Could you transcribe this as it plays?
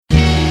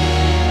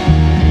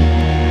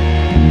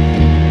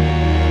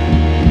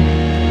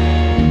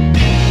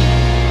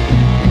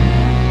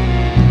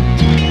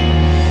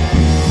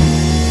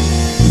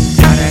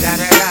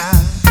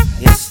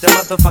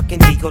motherfucking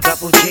Digo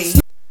Double G.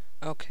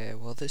 Okay,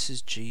 well, this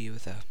is G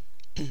with a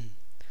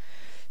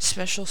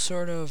special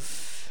sort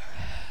of,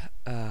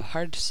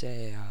 hard to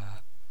say,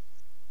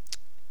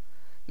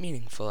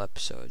 meaningful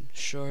episode.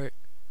 Short.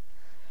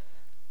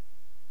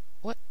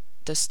 What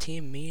does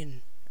team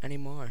mean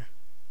anymore?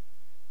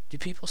 Do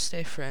people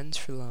stay friends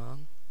for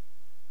long?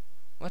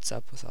 What's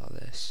up with all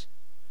this?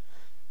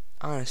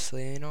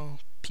 Honestly,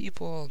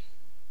 people,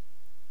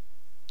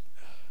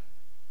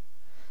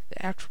 they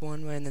act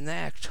one way and then they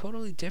act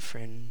totally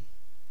different.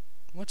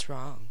 What's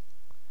wrong?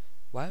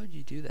 Why would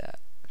you do that?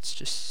 It's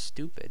just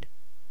stupid.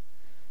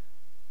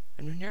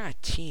 And when you're on a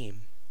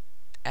team,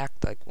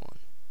 act like one.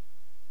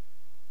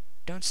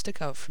 Don't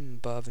stick out from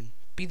above and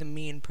be the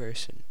mean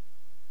person.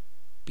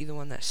 Be the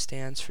one that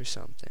stands for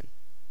something.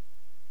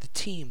 The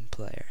team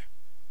player.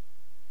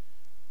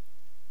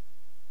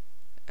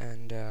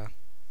 And,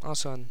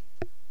 also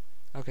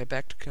okay,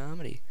 back to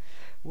comedy.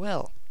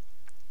 Well,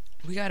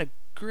 we got a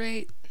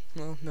great,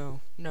 well,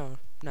 no,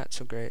 not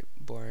so great,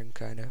 boring,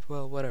 kinda,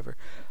 well, whatever.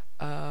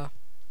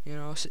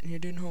 Sitting here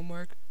doing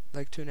homework,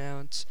 like to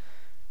announce,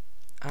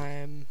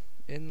 I'm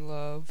in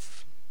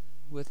love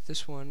with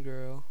this one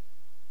girl.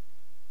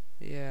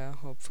 Yeah,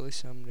 hopefully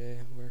someday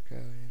work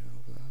out,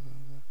 blah,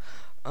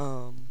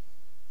 blah, blah.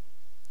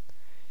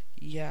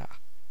 Yeah.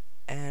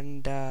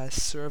 And,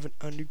 sort of an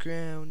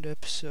underground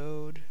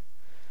episode.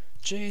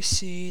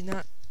 JC,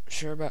 not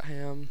sure about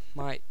him.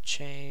 Might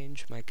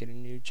change, might get a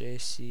new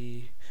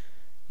JC.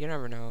 You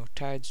never know.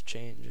 Tide's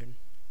changing.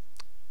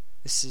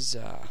 This is,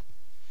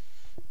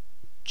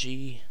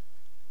 G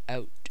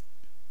out.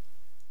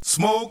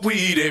 Smoke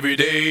weed every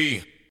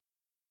day.